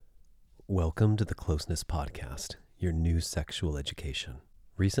Welcome to the Closeness Podcast, your new sexual education.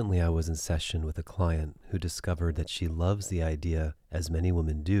 Recently, I was in session with a client who discovered that she loves the idea, as many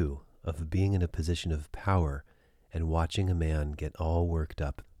women do, of being in a position of power and watching a man get all worked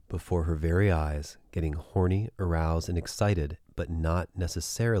up before her very eyes, getting horny, aroused, and excited, but not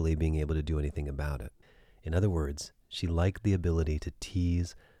necessarily being able to do anything about it. In other words, she liked the ability to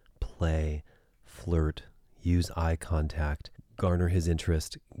tease, play, flirt, use eye contact, garner his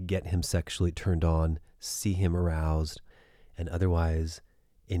interest, get him sexually turned on, see him aroused, and otherwise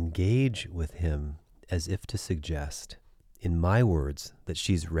engage with him as if to suggest, in my words, that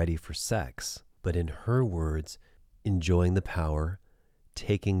she's ready for sex, but in her words, enjoying the power,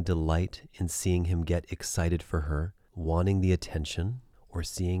 taking delight in seeing him get excited for her, wanting the attention, or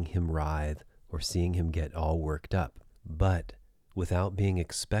seeing him writhe, or seeing him get all worked up, but without being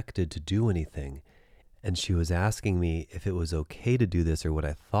expected to do anything. And she was asking me if it was okay to do this or what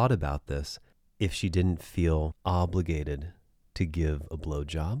I thought about this if she didn't feel obligated to give a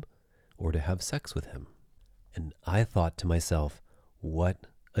blowjob or to have sex with him. And I thought to myself, what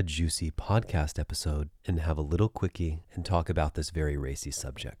a juicy podcast episode, and have a little quickie and talk about this very racy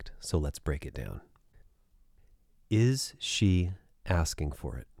subject. So let's break it down. Is she asking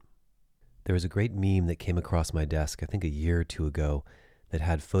for it? There was a great meme that came across my desk, I think a year or two ago, that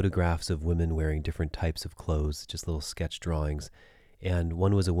had photographs of women wearing different types of clothes, just little sketch drawings. And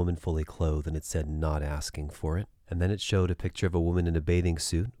one was a woman fully clothed, and it said, "Not asking for it." And then it showed a picture of a woman in a bathing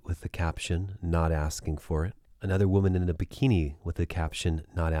suit with the caption, "Not asking for it." Another woman in a bikini with the caption,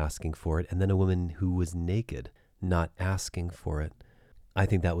 "Not asking for it." And then a woman who was naked, "Not asking for it." I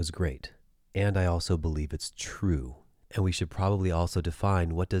think that was great. And I also believe it's true. And we should probably also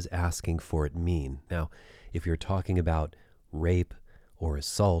define, what does asking for it mean? Now, if you're talking about rape or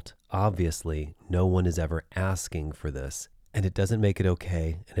assault, obviously no one is ever asking for this, and it doesn't make it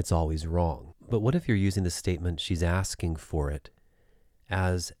okay, and it's always wrong. But what if you're using the statement, "she's asking for it,"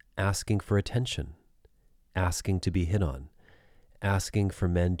 as asking for attention, asking to be hit on, asking for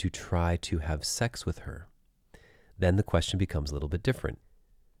men to try to have sex with her? Then the question becomes a little bit different.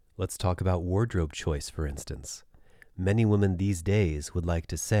 Let's talk about wardrobe choice, for instance. Many women these days would like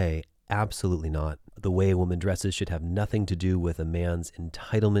to say, absolutely not. The way a woman dresses should have nothing to do with a man's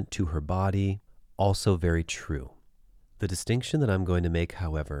entitlement to her body. Also very true. The distinction that I'm going to make,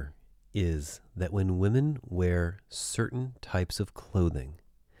 however, is that when women wear certain types of clothing,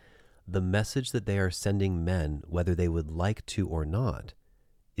 the message that they are sending men, whether they would like to or not,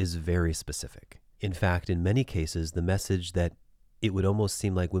 is very specific. In fact, in many cases, the message that it would almost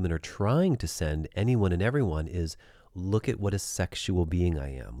seem like women are trying to send anyone and everyone is, look at what a sexual being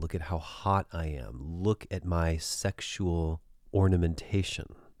I am. Look at how hot I am. Look at my sexual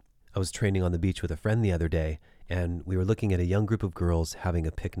ornamentation. I was training on the beach with a friend the other day, and we were looking at a young group of girls having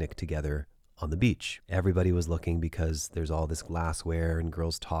a picnic together on the beach. Everybody was looking because there's all this glassware and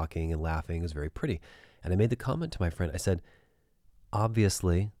girls talking and laughing. It was very pretty. And I made the comment to my friend, I said,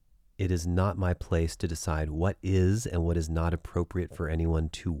 obviously, it is not my place to decide what is and what is not appropriate for anyone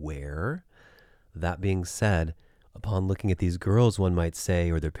to wear. That being said, upon looking at these girls, one might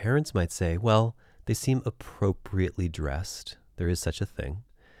say, or their parents might say, well, they seem appropriately dressed. There is such a thing.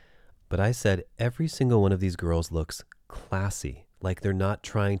 But I said, every single one of these girls looks classy, like they're not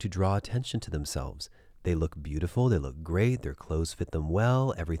trying to draw attention to themselves. They look beautiful, they look great, their clothes fit them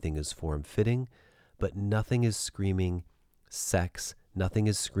well, everything is form-fitting, but nothing is screaming sex, nothing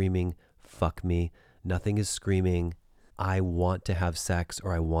is screaming fuck me, nothing is screaming I want to have sex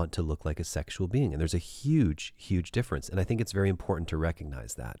or I want to look like a sexual being. And there's a huge, huge difference. And I think it's very important to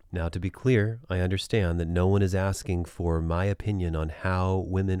recognize that. Now, to be clear, I understand that no one is asking for my opinion on how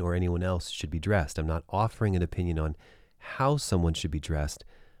women or anyone else should be dressed. I'm not offering an opinion on how someone should be dressed.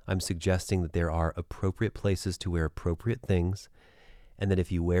 I'm suggesting that there are appropriate places to wear appropriate things, and that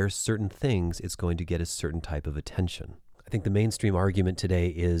if you wear certain things, it's going to get a certain type of attention. I think the mainstream argument today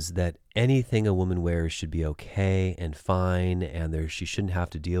is that anything a woman wears should be okay and fine, and she shouldn't have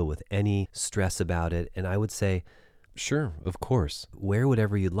to deal with any stress about it. And I would say, sure, of course, wear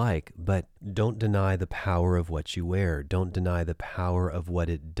whatever you like, but don't deny the power of what you wear. Don't deny the power of what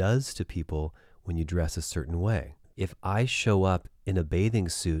it does to people when you dress a certain way. If I show up in a bathing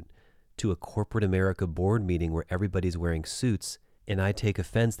suit to a corporate America board meeting where everybody's wearing suits, and I take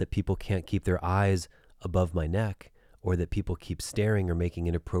offense that people can't keep their eyes above my neck, or that people keep staring or making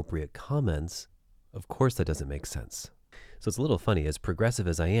inappropriate comments, of course that doesn't make sense. So it's a little funny, as progressive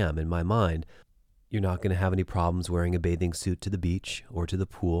as I am, in my mind, you're not going to have any problems wearing a bathing suit to the beach or to the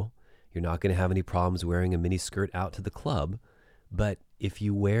pool. You're not going to have any problems wearing a mini skirt out to the club. But if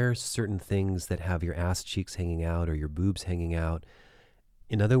you wear certain things that have your ass cheeks hanging out or your boobs hanging out,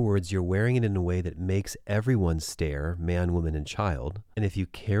 In other words, you're wearing it in a way that makes everyone stare, man, woman, and child. And if you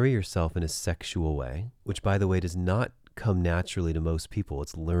carry yourself in a sexual way, which by the way does not come naturally to most people,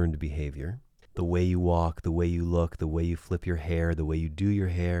 it's learned behavior. The way you walk, the way you look, the way you flip your hair, the way you do your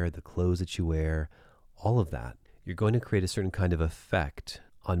hair, the clothes that you wear, all of that, you're going to create a certain kind of effect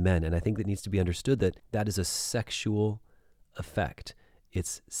on men. And I think that needs to be understood that that is a sexual effect.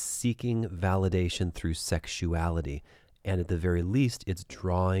 It's seeking validation through sexuality. And at the very least, it's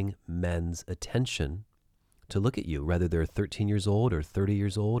drawing men's attention to look at you, whether they're 13 years old or 30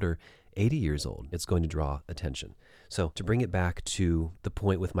 years old or 80 years old. It's going to draw attention. So to bring it back to the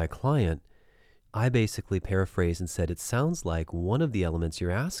point with my client, I basically paraphrased and said, it sounds like one of the elements you're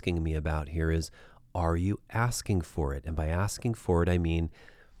asking me about here is, are you asking for it? And by asking for it, I mean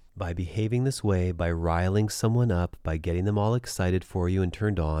by behaving this way, by riling someone up, by getting them all excited for you and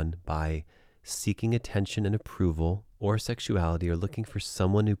turned on, by seeking attention and approval or sexuality, or looking for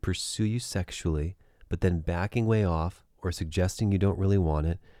someone to pursue you sexually, but then backing way off or suggesting you don't really want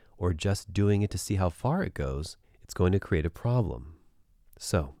it, or just doing it to see how far it goes, it's going to create a problem.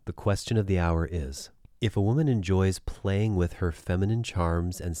 So the question of the hour is, if a woman enjoys playing with her feminine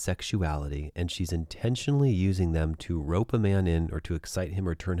charms and sexuality, and she's intentionally using them to rope a man in or to excite him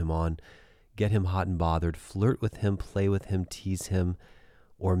or turn him on, get him hot and bothered, flirt with him, play with him, tease him,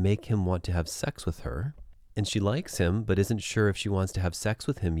 or make him want to have sex with her, and she likes him but isn't sure if she wants to have sex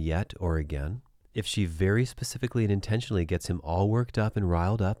with him yet or again, if she very specifically and intentionally gets him all worked up and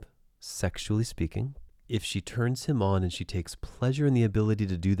riled up, sexually speaking, if she turns him on and she takes pleasure in the ability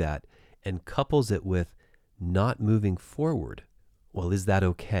to do that and couples it with not moving forward, well, is that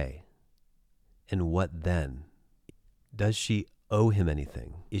okay? And what then? Does she owe him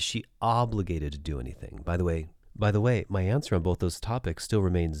anything? Is she obligated to do anything? By the way, my answer on both those topics still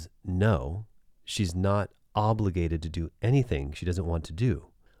remains no. She's not obligated to do anything she doesn't want to do.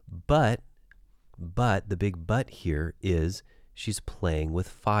 But the big but here is she's playing with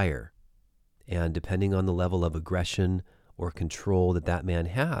fire. And depending on the level of aggression or control that man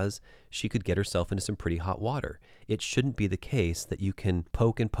has, she could get herself into some pretty hot water. It shouldn't be the case that you can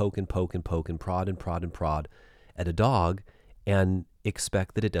poke and poke and poke and poke and prod and prod and prod at a dog and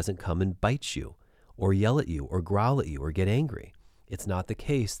expect that it doesn't come and bite you or yell at you or growl at you or get angry. It's not the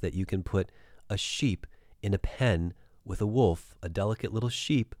case that you can put a sheep in a pen with a wolf, a delicate little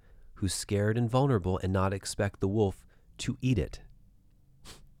sheep who's scared and vulnerable, and not expect the wolf to eat it.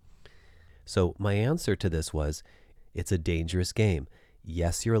 So my answer to this was, it's a dangerous game.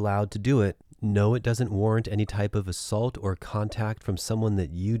 Yes, you're allowed to do it. No, it doesn't warrant any type of assault or contact from someone that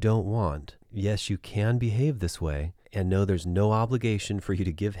you don't want. Yes, you can behave this way. And no, there's no obligation for you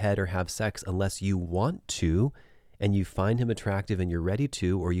to give head or have sex unless you want to, and you find him attractive and you're ready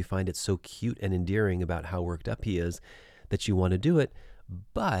to, or you find it so cute and endearing about how worked up he is that you want to do it.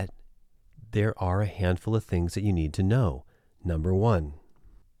 But there are a handful of things that you need to know. Number one,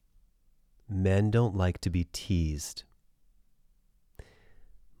 men don't like to be teased.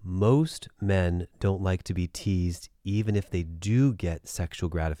 Most men don't like to be teased, even if they do get sexual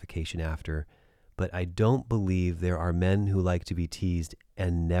gratification after. But I don't believe there are men who like to be teased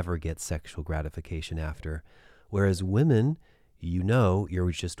and never get sexual gratification after. Whereas women,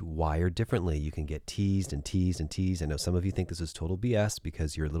 you're just wired differently. You can get teased and teased and teased. I know some of you think this is total BS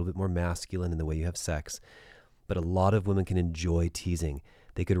because you're a little bit more masculine in the way you have sex. But a lot of women can enjoy teasing.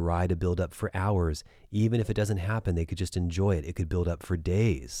 They could ride a build-up for hours. Even if it doesn't happen, they could just enjoy it. It could build up for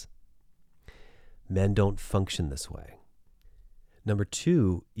days. Men don't function this way. Number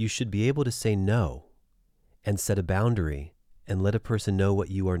two, you should be able to say no and set a boundary and let a person know what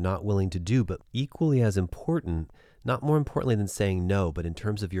you are not willing to do. But equally as important, not more importantly than saying no, but in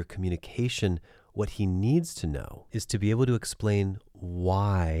terms of your communication, what he needs to know is to be able to explain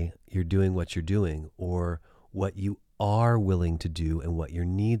why you're doing what you're doing, or what you are willing to do and what your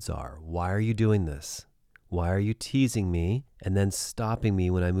needs are. Why are you doing this? Why are you teasing me and then stopping me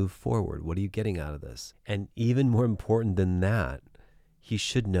when I move forward? What are you getting out of this? And even more important than that, he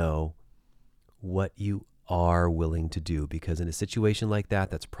should know what you are willing to do, because in a situation like that,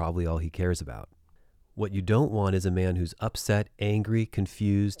 that's probably all he cares about. What you don't want is a man who's upset, angry,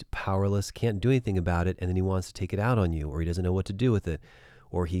 confused, powerless, can't do anything about it, and then he wants to take it out on you, or he doesn't know what to do with it,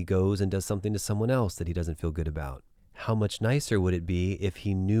 or he goes and does something to someone else that he doesn't feel good about. How much nicer would it be if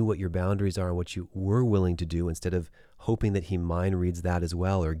he knew what your boundaries are and what you were willing to do, instead of hoping that he mind reads that as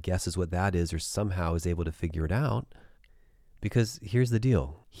well, or guesses what that is, or somehow is able to figure it out? Because here's the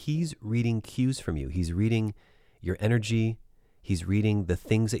deal. He's reading cues from you. He's reading your energy. He's reading the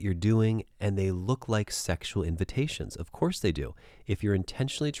things that you're doing, and they look like sexual invitations. Of course they do. If you're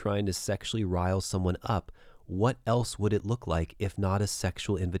intentionally trying to sexually rile someone up, what else would it look like if not a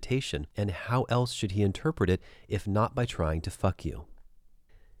sexual invitation? And how else should he interpret it if not by trying to fuck you?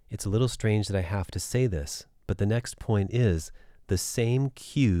 It's a little strange that I have to say this, but the next point is the same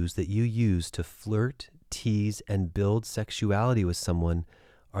cues that you use to flirt, tease, and build sexuality with someone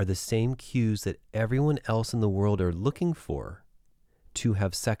are the same cues that everyone else in the world are looking for to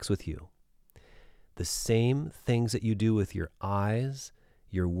have sex with you. The same things that you do with your eyes,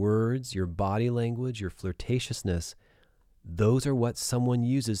 your words, your body language, your flirtatiousness, those are what someone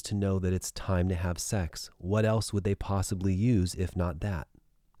uses to know that it's time to have sex. What else would they possibly use if not that?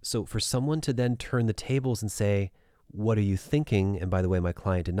 So for someone to then turn the tables and say, what are you thinking? And by the way, my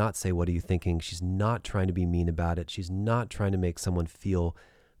client did not say, what are you thinking? She's not trying to be mean about it. She's not trying to make someone feel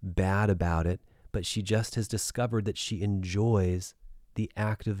bad about it, but she just has discovered that she enjoys the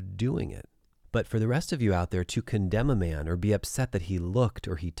act of doing it. But for the rest of you out there, to condemn a man or be upset that he looked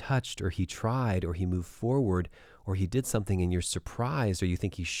or he touched or he tried or he moved forward or he did something and you're surprised or you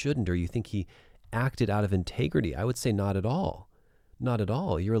think he shouldn't or you think he acted out of integrity, I would say not at all. Not at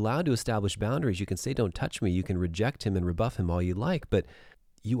all. You're allowed to establish boundaries. You can say, don't touch me. You can reject him and rebuff him all you like, but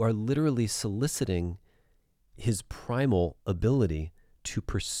you are literally soliciting his primal ability to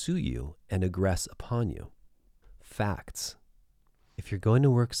pursue you and aggress upon you. Facts. If you're going to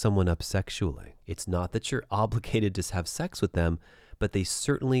work someone up sexually, it's not that you're obligated to have sex with them, but they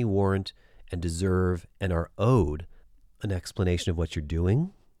certainly warrant and deserve and are owed an explanation of what you're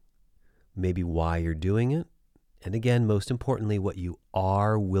doing, maybe why you're doing it, and again, most importantly, what you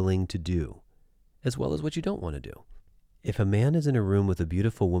are willing to do, as well as what you don't want to do. If a man is in a room with a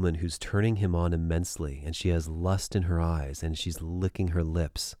beautiful woman who's turning him on immensely, and she has lust in her eyes, and she's licking her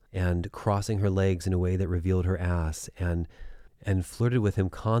lips, and crossing her legs in a way that revealed her ass, and flirted with him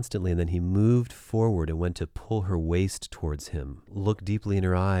constantly, and then he moved forward and went to pull her waist towards him, look deeply in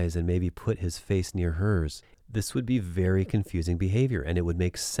her eyes, and maybe put his face near hers, this would be very confusing behavior, and it would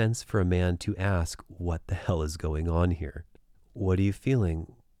make sense for a man to ask, what the hell is going on here? What are you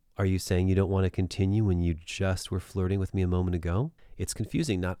feeling? Are you saying you don't want to continue when you just were flirting with me a moment ago? It's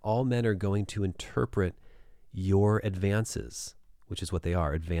confusing. Not all men are going to interpret your advances, which is what they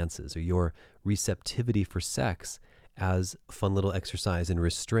are, advances, or your receptivity for sex as a fun little exercise in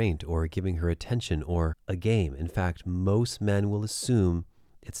restraint or giving her attention or a game. In fact, most men will assume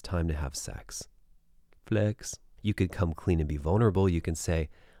it's time to have sex. Flex. You could come clean and be vulnerable. You can say,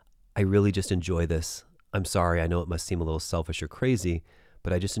 I really just enjoy this. I'm sorry, I know it must seem a little selfish or crazy,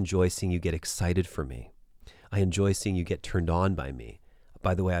 but I just enjoy seeing you get excited for me. I enjoy seeing you get turned on by me.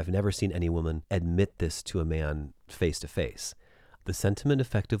 By the way, I've never seen any woman admit this to a man face to face. The sentiment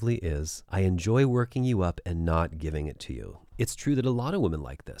effectively is, I enjoy working you up and not giving it to you. It's true that a lot of women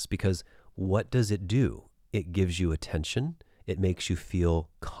like this because what does it do? It gives you attention. It makes you feel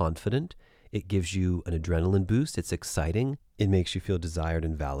confident. It gives you an adrenaline boost. It's exciting. It makes you feel desired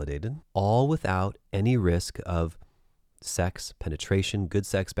and validated, all without any risk of sex, penetration, good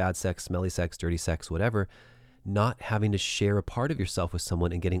sex, bad sex, smelly sex, dirty sex, whatever, not having to share a part of yourself with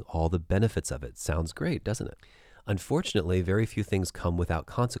someone and getting all the benefits of it. Sounds great, doesn't it? Unfortunately, very few things come without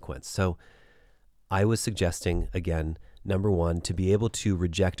consequence. So I was suggesting, again, number one, to be able to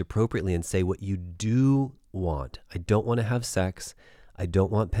reject appropriately and say what you do want. I don't want to have sex. I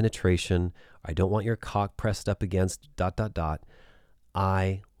don't want penetration. I don't want your cock pressed up against ...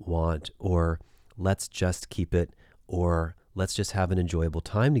 I want, or let's just keep it, or let's just have an enjoyable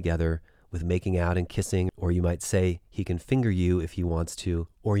time together with making out and kissing. Or you might say he can finger you if he wants to.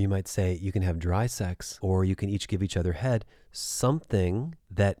 Or you might say you can have dry sex, or you can each give each other head. Something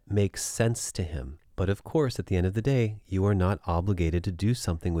that makes sense to him. But of course, at the end of the day, you are not obligated to do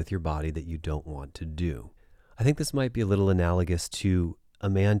something with your body that you don't want to do. I think this might be a little analogous to a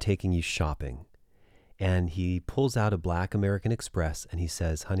man taking you shopping, and he pulls out a black American Express and he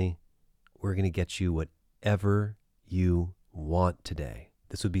says, honey, we're going to get you whatever you want today.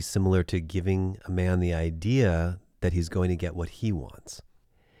 This would be similar to giving a man the idea that he's going to get what he wants.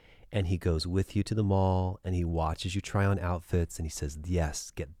 And he goes with you to the mall and he watches you try on outfits and he says,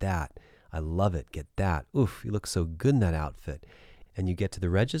 yes, get that. I love it. Get that. Oof, you look so good in that outfit. And you get to the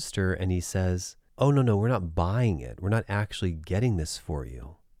register and he says, oh, no, we're not buying it. We're not actually getting this for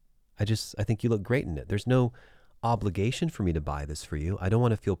you. I think you look great in it. There's no obligation for me to buy this for you. I don't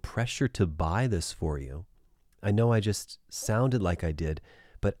want to feel pressure to buy this for you. I know I just sounded like I did,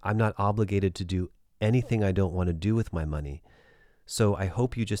 but I'm not obligated to do anything I don't want to do with my money. So I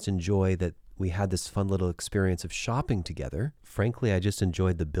hope you just enjoy that we had this fun little experience of shopping together. Frankly, I just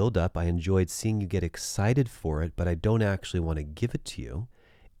enjoyed the build-up. I enjoyed seeing you get excited for it, but I don't actually want to give it to you.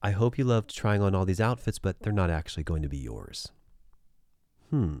 I hope you loved trying on all these outfits, but they're not actually going to be yours.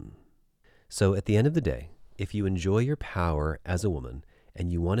 So at the end of the day, if you enjoy your power as a woman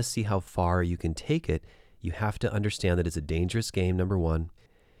and you want to see how far you can take it, you have to understand that it's a dangerous game, number one.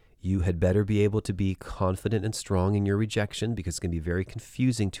 You had better be able to be confident and strong in your rejection because it's going to be very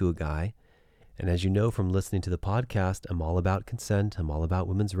confusing to a guy. And as you know from listening to the podcast, I'm all about consent. I'm all about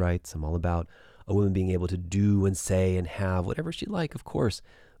women's rights. I'm all about a woman being able to do and say and have whatever she'd like, of course.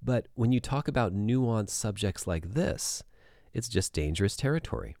 But when you talk about nuanced subjects like this, it's just dangerous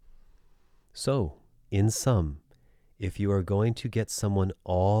territory. So, in sum, if you are going to get someone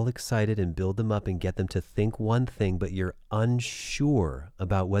all excited and build them up and get them to think one thing, but you're unsure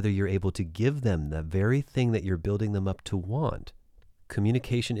about whether you're able to give them the very thing that you're building them up to want,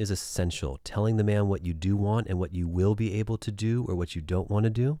 communication is essential. Telling the man what you do want and what you will be able to do or what you don't want to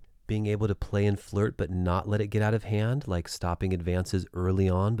do. Being able to play and flirt but not let it get out of hand, like stopping advances early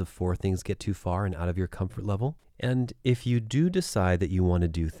on before things get too far and out of your comfort level. And if you do decide that you want to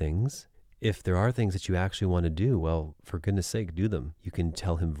do things, if there are things that you actually want to do, well, for goodness sake, do them. You can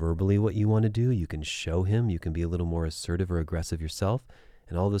tell him verbally what you want to do. You can show him. You can be a little more assertive or aggressive yourself.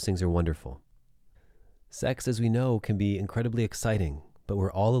 And all those things are wonderful. Sex, as we know, can be incredibly exciting, but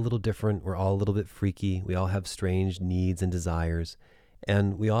we're all a little different. We're all a little bit freaky. We all have strange needs and desires.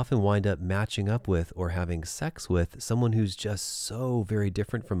 And we often wind up matching up with or having sex with someone who's just so very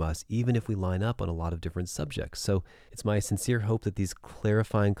different from us, even if we line up on a lot of different subjects. So it's my sincere hope that these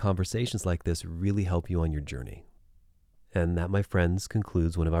clarifying conversations like this really help you on your journey. And that, my friends,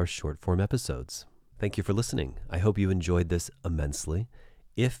 concludes one of our short form episodes. Thank you for listening. I hope you enjoyed this immensely.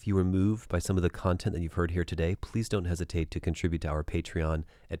 If you were moved by some of the content that you've heard here today, please don't hesitate to contribute to our Patreon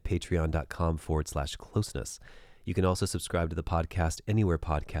at patreon.com/closeness. You can also subscribe to the podcast anywhere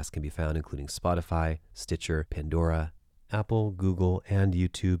podcasts can be found, including Spotify, Stitcher, Pandora, Apple, Google, and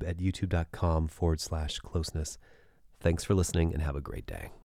YouTube at youtube.com/closeness. Thanks for listening and have a great day.